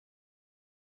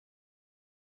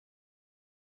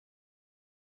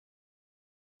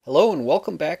Hello and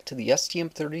welcome back to the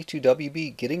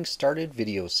STM32WB Getting Started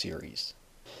video series.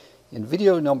 In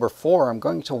video number 4, I'm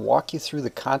going to walk you through the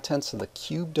contents of the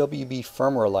CubeWB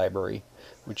firmware library,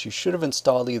 which you should have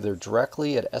installed either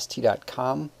directly at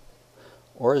st.com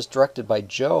or as directed by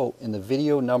Joe in the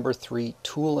video number 3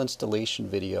 tool installation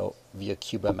video via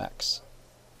CubeMX.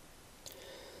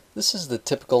 This is the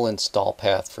typical install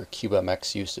path for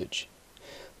CubeMX usage.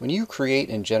 When you create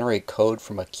and generate code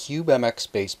from a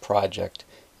CubeMX based project,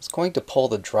 it's going to pull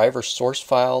the driver source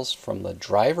files from the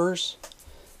drivers,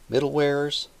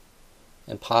 middlewares,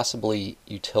 and possibly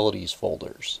utilities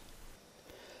folders.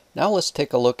 Now let's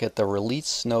take a look at the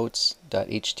release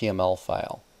notes.html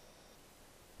file.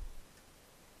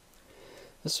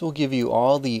 This will give you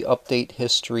all the update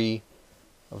history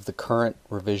of the current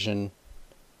revision.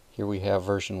 Here we have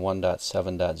version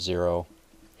 1.7.0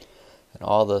 and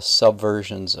all the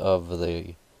subversions of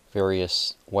the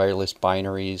various wireless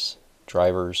binaries,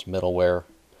 drivers, middleware,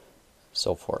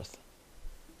 so forth.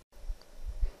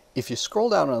 If you scroll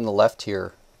down on the left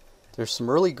here, there's some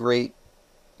really great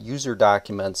user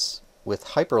documents with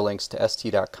hyperlinks to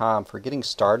st.com for getting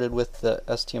started with the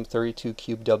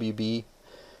STM32WB,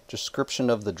 description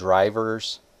of the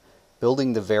drivers,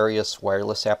 building the various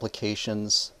wireless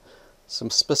applications, some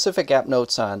specific app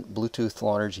notes on Bluetooth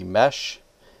Low Energy Mesh,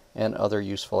 and other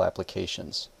useful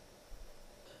applications.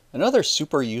 Another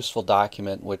super useful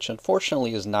document, which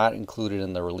unfortunately is not included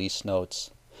in the release notes,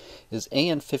 is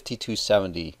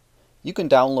AN5270. You can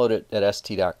download it at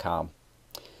st.com.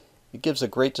 It gives a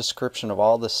great description of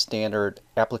all the standard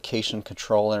application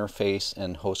control interface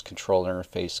and host control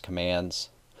interface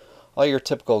commands, all your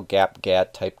typical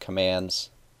gap-gat type commands,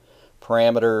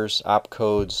 parameters,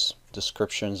 opcodes,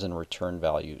 descriptions, and return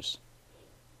values.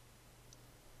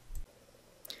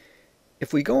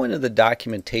 If we go into the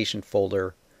documentation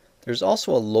folder, there's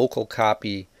also a local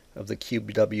copy of the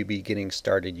CubeWB Getting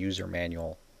Started user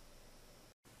manual.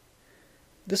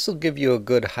 This will give you a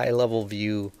good high-level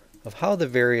view of how the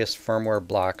various firmware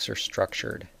blocks are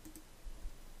structured.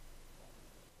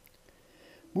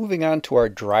 Moving on to our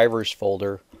drivers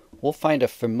folder, we'll find a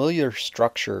familiar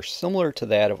structure similar to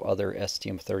that of other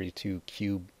STM32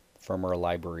 Cube firmware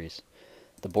libraries.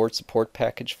 The board support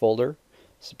package folder,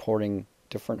 supporting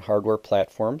different hardware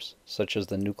platforms such as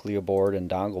the Nucleo board and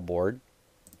dongle board.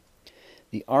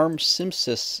 The ARM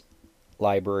SimSys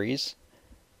libraries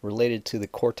related to the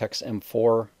Cortex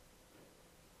M4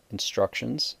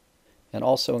 instructions, and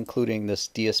also including this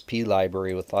DSP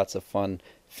library with lots of fun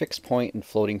fixed point and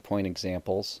floating point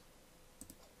examples.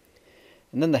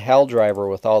 And then the HAL driver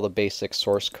with all the basic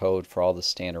source code for all the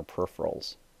standard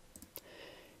peripherals.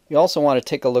 You also want to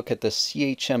take a look at the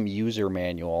CHM user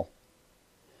manual.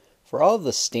 For all of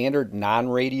the standard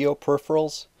non-radio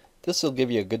peripherals, this will give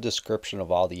you a good description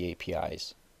of all the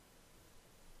APIs.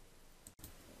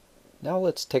 Now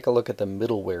let's take a look at the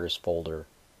middlewares folder.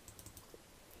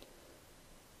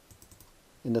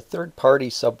 In the third-party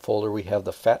subfolder we have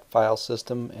the FAT file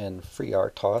system and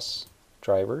FreeRTOS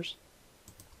drivers.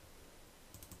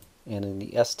 And in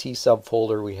the ST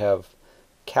subfolder we have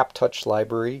CapTouch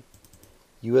library,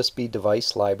 USB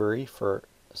device library for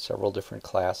several different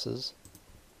classes.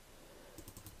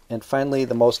 And finally,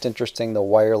 the most interesting, the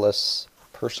wireless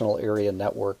personal area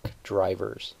network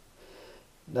drivers.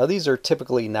 Now these are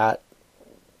typically not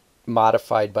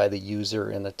modified by the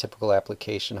user in a typical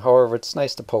application. However, it's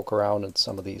nice to poke around in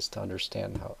some of these to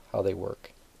understand how they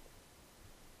work.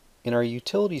 In our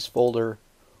utilities folder,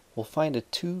 we'll find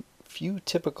few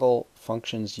typical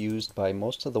functions used by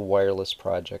most of the wireless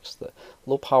projects: the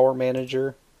low power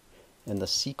manager and the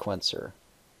sequencer.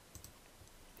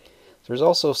 There's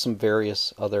also some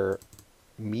various other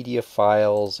media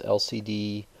files,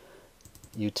 LCD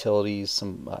utilities,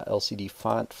 some LCD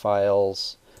font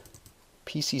files,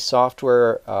 PC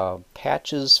software,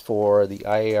 patches for the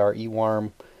IAR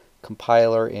EWARM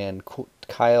compiler, and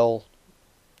Kyle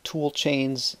tool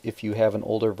chains. If you have an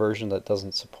older version that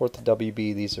doesn't support the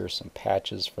WB, these are some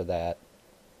patches for that.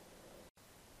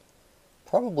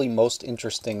 Probably most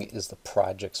interesting is the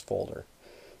projects folder.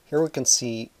 Here we can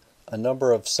see a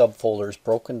number of subfolders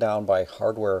broken down by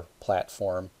hardware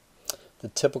platform. The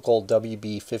typical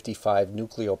WB55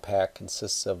 Nucleo pack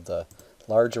consists of the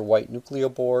larger white Nucleo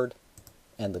board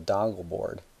and the dongle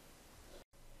board.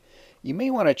 You may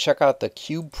want to check out the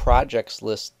Cube Projects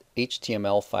List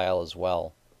HTML file as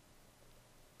well.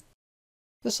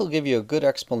 This will give you a good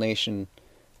explanation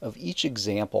of each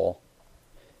example.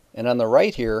 And on the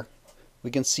right here,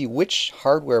 we can see which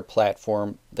hardware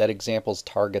platform that example is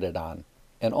targeted on.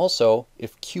 And also,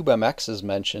 if CubeMX is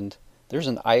mentioned, there's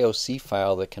an IOC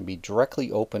file that can be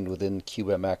directly opened within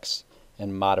CubeMX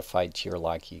and modified to your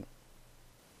liking.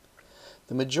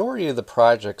 The majority of the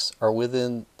projects are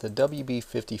within the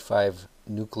WB55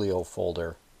 Nucleo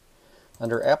folder.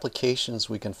 Under Applications,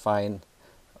 we can find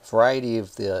a variety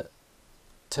of the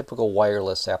typical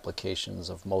wireless applications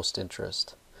of most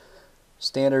interest.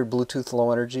 Standard Bluetooth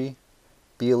Low Energy,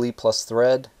 BLE plus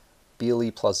Thread,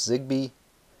 BLE plus Zigbee,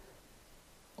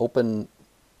 Open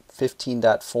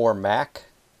 15.4 Mac,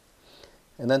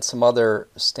 and then some other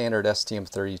standard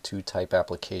STM32 type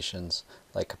applications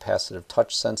like capacitive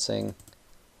touch sensing,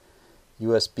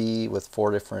 USB with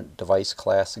 4 different device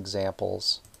class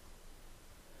examples,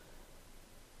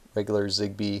 regular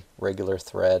Zigbee, regular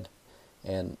Thread,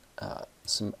 and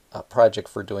a project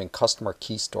for doing customer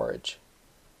key storage.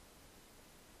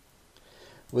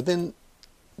 Within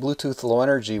Bluetooth Low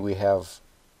Energy, we have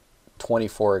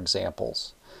 24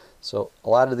 examples. So a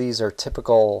lot of these are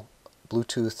typical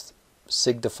Bluetooth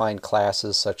SIG-defined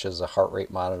classes, such as a heart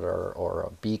rate monitor or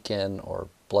a beacon or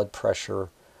blood pressure,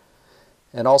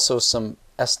 and also some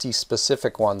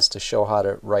ST-specific ones to show how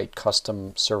to write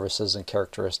custom services and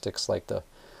characteristics, like the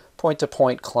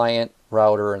point-to-point client,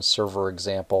 router, and server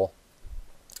example,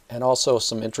 and also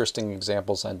some interesting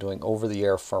examples on doing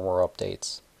over-the-air firmware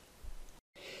updates.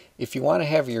 If you want to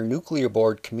have your Nucleo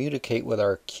board communicate with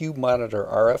our CubeMonitor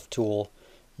RF tool,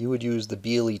 you would use the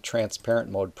BLE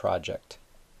Transparent Mode project.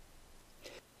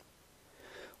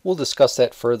 We'll discuss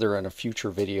that further in a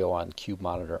future video on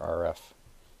CubeMonitor RF.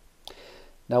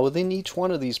 Now, within each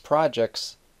one of these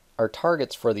projects are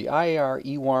targets for the IAR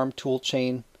eWarm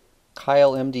toolchain,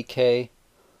 Kyle MDK,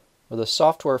 or the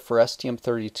software for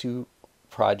STM32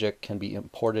 project can be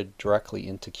imported directly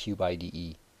into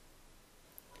CubeIDE.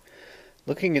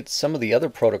 Looking at some of the other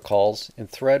protocols, in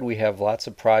Thread we have lots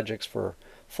of projects for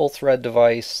full thread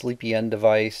device, sleepy end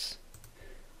device,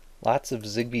 lots of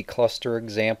Zigbee cluster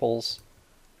examples,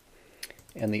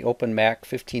 and the Open Mac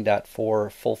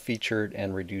 15.4 full featured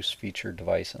and reduced featured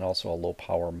device, and also a low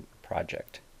power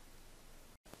project.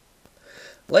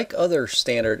 Like other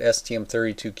standard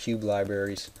STM32 Cube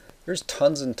libraries, there's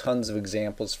tons and tons of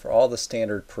examples for all the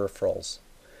standard peripherals.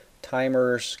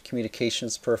 Timers,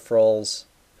 communications peripherals,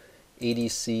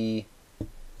 ADC,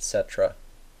 etc.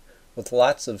 with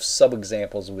lots of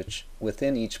sub-examples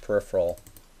within each peripheral.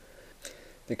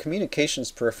 The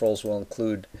communications peripherals will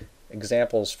include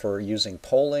examples for using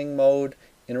polling mode,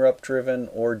 interrupt-driven,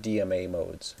 or DMA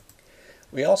modes.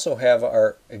 We also have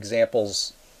our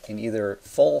examples in either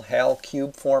full HAL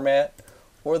cube format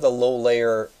or the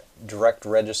low-layer direct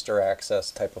register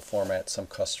access type of format some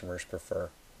customers prefer.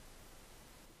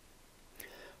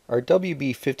 Our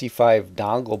WB55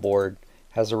 dongle board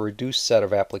has a reduced set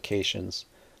of applications,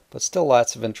 but still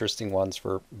lots of interesting ones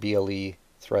for BLE,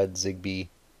 Thread, Zigbee.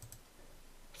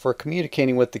 For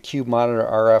communicating with the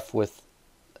CubeMonitor RF with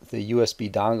the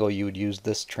USB dongle, you would use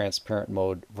this transparent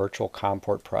mode virtual COM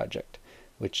port project,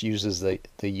 which uses the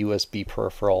USB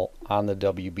peripheral on the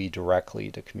WB directly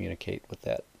to communicate with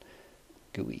that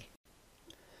GUI.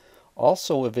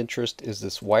 Also of interest is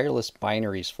this wireless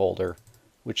binaries folder,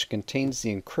 which contains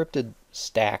the encrypted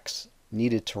stacks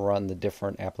needed to run the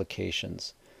different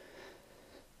applications.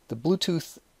 The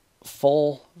Bluetooth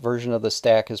full version of the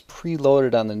stack is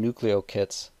preloaded on the Nucleo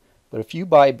kits, but if you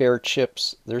buy bare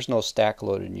chips, there's no stack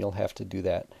loaded and you'll have to do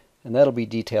that, and that'll be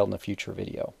detailed in a future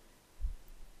video.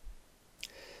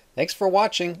 Thanks for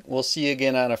watching. We'll see you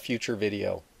again on a future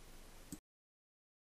video.